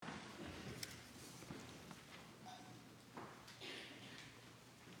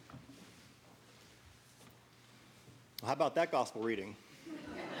Well, how about that gospel reading?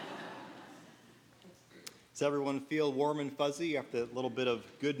 Does everyone feel warm and fuzzy after a little bit of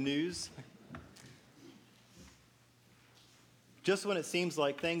good news? Just when it seems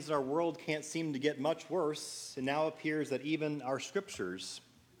like things in our world can't seem to get much worse, it now appears that even our scriptures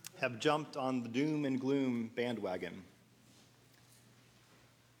have jumped on the doom and gloom bandwagon.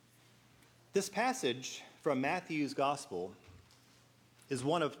 This passage from Matthew's gospel is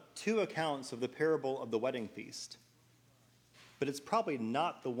one of two accounts of the parable of the wedding feast. But it's probably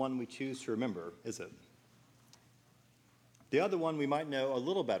not the one we choose to remember, is it? The other one we might know a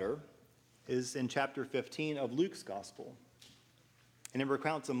little better is in chapter 15 of Luke's gospel, and it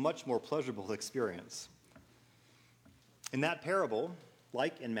recounts a much more pleasurable experience. In that parable,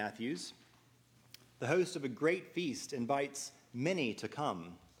 like in Matthew's, the host of a great feast invites many to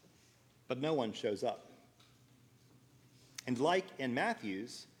come, but no one shows up. And like in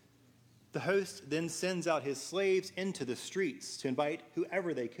Matthew's, the host then sends out his slaves into the streets to invite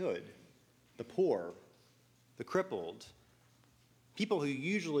whoever they could, the poor, the crippled, people who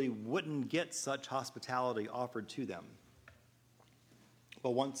usually wouldn't get such hospitality offered to them.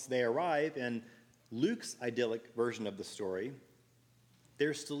 But once they arrive in Luke's idyllic version of the story,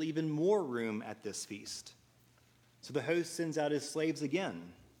 there's still even more room at this feast. So the host sends out his slaves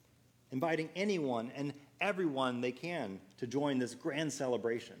again, inviting anyone and everyone they can to join this grand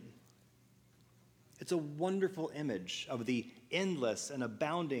celebration. It's a wonderful image of the endless and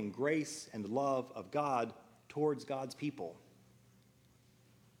abounding grace and love of God towards God's people.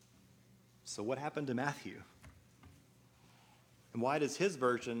 So what happened to Matthew? And why does his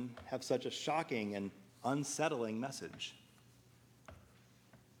version have such a shocking and unsettling message?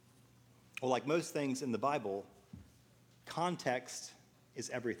 Well, like most things in the Bible, context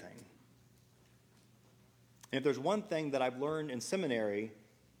is everything. And if there's one thing that I've learned in seminary,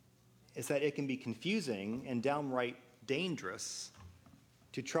 is that it can be confusing and downright dangerous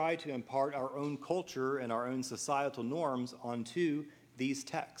to try to impart our own culture and our own societal norms onto these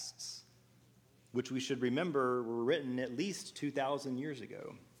texts, which we should remember were written at least 2,000 years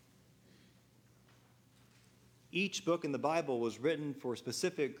ago. Each book in the Bible was written for a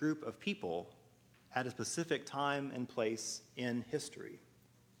specific group of people at a specific time and place in history.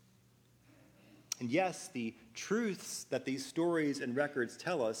 And yes, the truths that these stories and records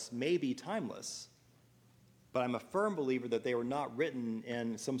tell us may be timeless, but I'm a firm believer that they were not written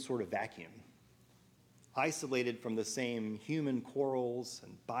in some sort of vacuum, isolated from the same human quarrels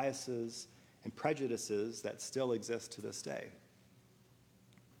and biases and prejudices that still exist to this day.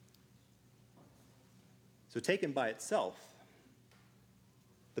 So taken by itself,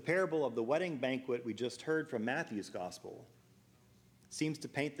 the parable of the wedding banquet we just heard from Matthew's gospel seems to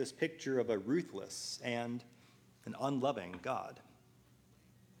paint this picture of a ruthless and an unloving God.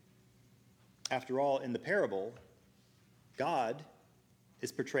 After all, in the parable, God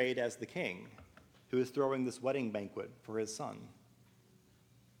is portrayed as the king who is throwing this wedding banquet for his son.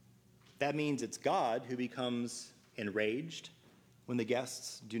 That means it's God who becomes enraged when the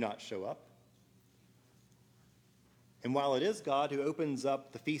guests do not show up. And while it is God who opens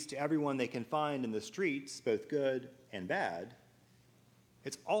up the feast to everyone they can find in the streets, both good and bad,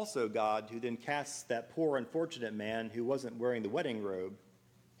 it's also God who then casts that poor unfortunate man who wasn't wearing the wedding robe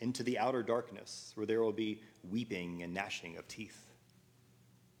into the outer darkness where there will be weeping and gnashing of teeth.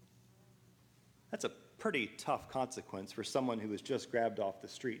 That's a pretty tough consequence for someone who was just grabbed off the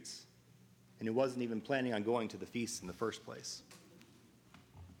streets and who wasn't even planning on going to the feast in the first place.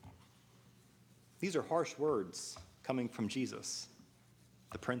 These are harsh words coming from Jesus,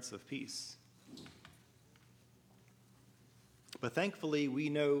 the Prince of Peace. But thankfully, we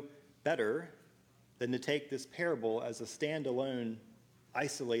know better than to take this parable as a standalone,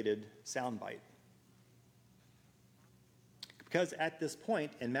 isolated soundbite. Because at this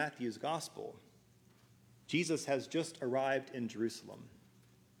point in Matthew's gospel, Jesus has just arrived in Jerusalem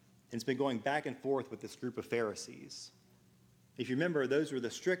and has been going back and forth with this group of Pharisees. If you remember, those were the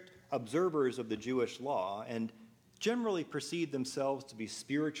strict observers of the Jewish law and generally perceived themselves to be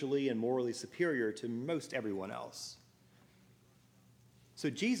spiritually and morally superior to most everyone else. So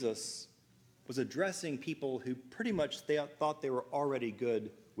Jesus was addressing people who pretty much thought they were already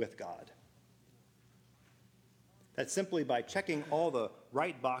good with God. That simply by checking all the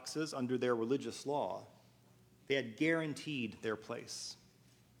right boxes under their religious law, they had guaranteed their place.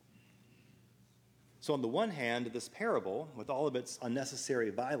 So on the one hand, this parable, with all of its unnecessary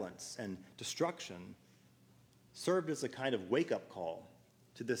violence and destruction, served as a kind of wake-up call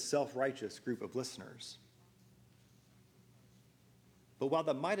to this self-righteous group of listeners. But while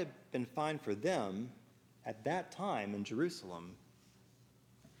that might have been fine for them at that time in Jerusalem,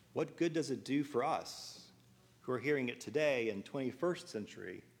 what good does it do for us who are hearing it today in 21st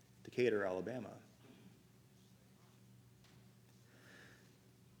century Decatur, Alabama?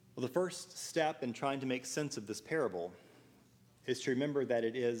 Well, the first step in trying to make sense of this parable is to remember that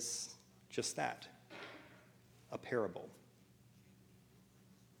it is just that, a parable.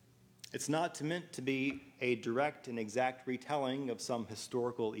 It's not meant to be a direct and exact retelling of some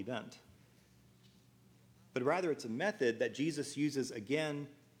historical event, but rather it's a method that Jesus uses again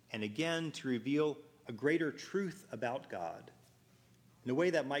and again to reveal a greater truth about God in a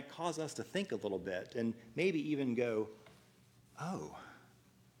way that might cause us to think a little bit and maybe even go, oh.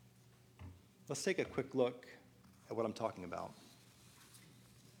 Let's take a quick look at what I'm talking about.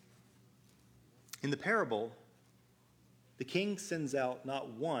 In the parable, the king sends out not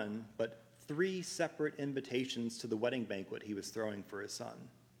one, but 3 separate invitations to the wedding banquet he was throwing for his son.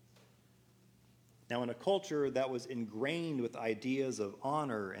 Now, in a culture that was ingrained with ideas of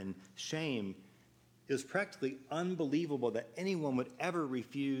honor and shame, it was practically unbelievable that anyone would ever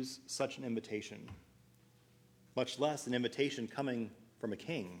refuse such an invitation, much less an invitation coming from a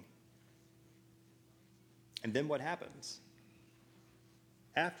king. And then what happens?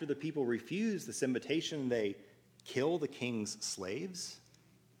 After the people refuse this invitation, they kill the king's slaves?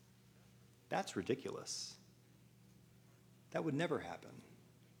 That's ridiculous. That would never happen.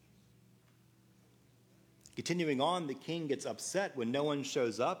 Continuing on, the king gets upset when no one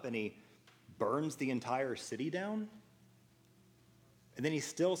shows up and he burns the entire city down. And then he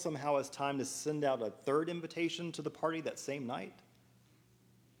still somehow has time to send out a 3rd invitation to the party that same night.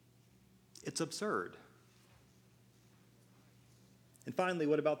 It's absurd. And finally,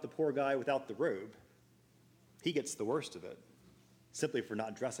 what about the poor guy without the robe? He gets the worst of it, simply for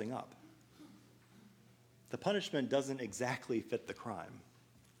not dressing up. The punishment doesn't exactly fit the crime.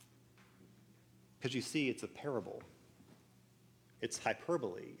 Because you see, it's a parable. It's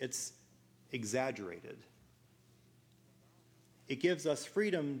hyperbole. It's exaggerated. It gives us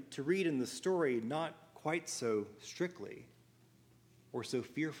freedom to read in the story not quite so strictly or so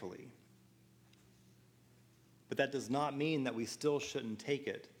fearfully. But that does not mean that we still shouldn't take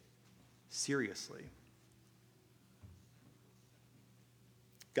it seriously.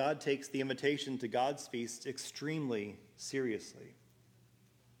 God takes the invitation to God's feast extremely seriously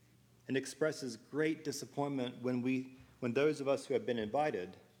and expresses great disappointment when those of us who have been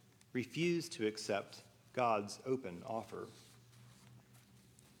invited refuse to accept God's open offer.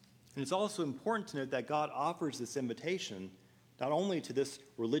 And it's also important to note that God offers this invitation not only to this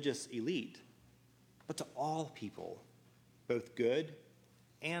religious elite, but to all people, both good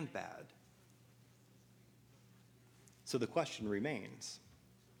and bad. So the question remains,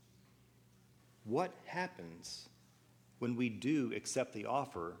 what happens when we do accept the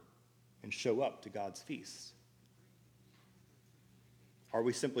offer and show up to God's feast? Are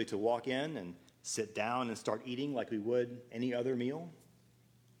we simply to walk in and sit down and start eating like we would any other meal,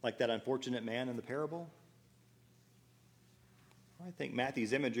 like that unfortunate man in the parable? I think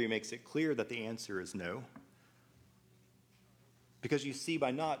Matthew's imagery makes it clear that the answer is no. Because you see, by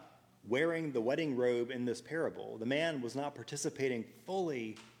not wearing the wedding robe in this parable, the man was not participating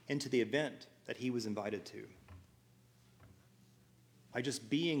fully into the event that he was invited to. By just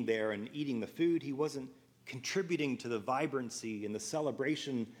being there and eating the food, he wasn't contributing to the vibrancy and the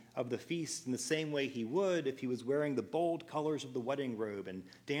celebration of the feast in the same way he would if he was wearing the bold colors of the wedding robe and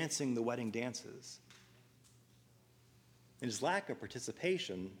dancing the wedding dances. And his lack of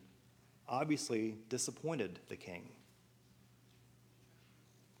participation obviously disappointed the king.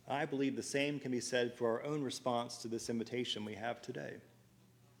 I believe the same can be said for our own response to this invitation we have today.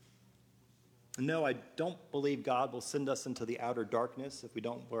 No, I don't believe God will send us into the outer darkness if we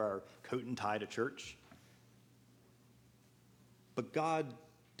don't wear our coat and tie to church. But God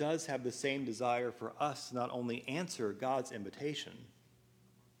does have the same desire for us to not only answer God's invitation,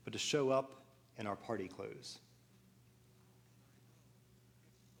 but to show up in our party clothes.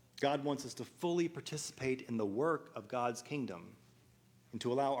 God wants us to fully participate in the work of God's kingdom and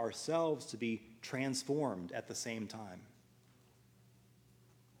to allow ourselves to be transformed at the same time.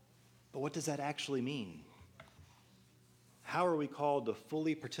 But what does that actually mean? How are we called to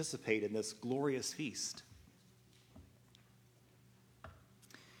fully participate in this glorious feast?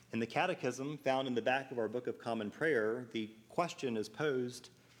 In the Catechism found in the back of our Book of Common Prayer, the question is posed,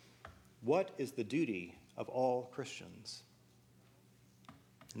 what is the duty of all Christians?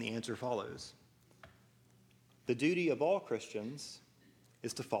 And the answer follows. The duty of all Christians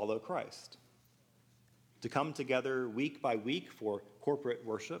is to follow Christ, to come together week by week for corporate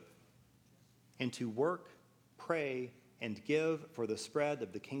worship, and to work, pray, and give for the spread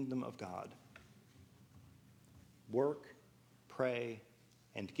of the kingdom of God. Work, pray,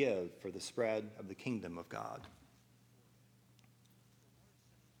 and give for the spread of the kingdom of God.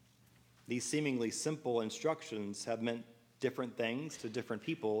 These seemingly simple instructions have meant different things to different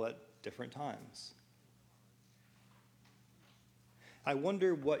people at different times. I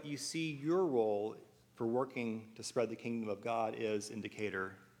wonder what you see your role for working to spread the kingdom of God is in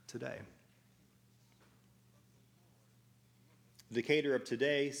Decatur today. The Decatur of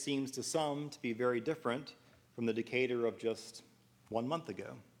today seems to some to be very different from the Decatur of just 1 month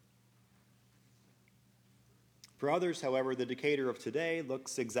ago. For others, however, the Decatur of today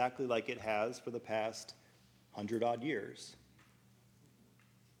looks exactly like it has for the past 100-odd years.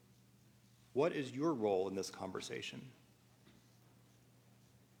 What is your role in this conversation?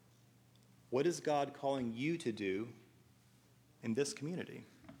 What is God calling you to do in this community?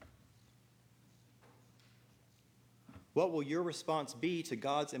 What will your response be to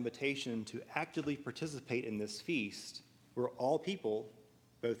God's invitation to actively participate in this feast where all people,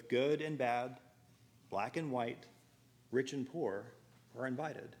 both good and bad, black and white, rich and poor, are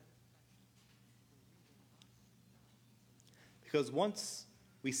invited? Because once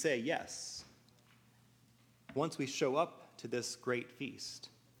we say yes, once we show up to this great feast,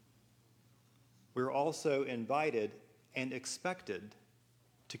 we're also invited and expected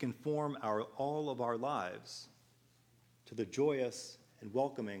to conform all of our lives to the joyous and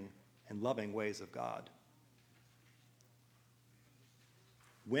welcoming and loving ways of God.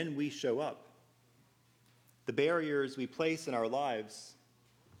 When we show up, the barriers we place in our lives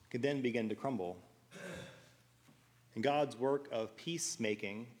can then begin to crumble, and God's work of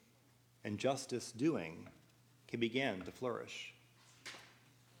peacemaking and justice doing can begin to flourish.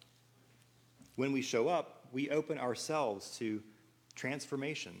 When we show up, we open ourselves to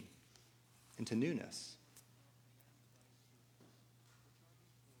transformation and to newness.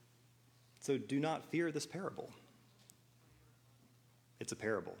 So do not fear this parable. It's a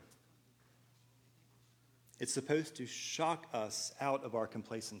parable. It's supposed to shock us out of our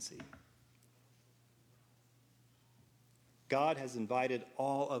complacency. God has invited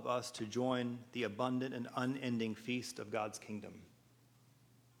all of us to join the abundant and unending feast of God's kingdom.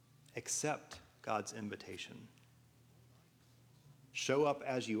 Accept God's invitation. Show up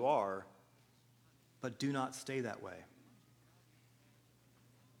as you are, but do not stay that way.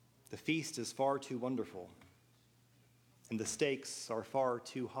 The feast is far too wonderful, and the stakes are far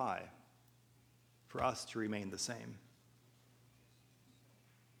too high for us to remain the same.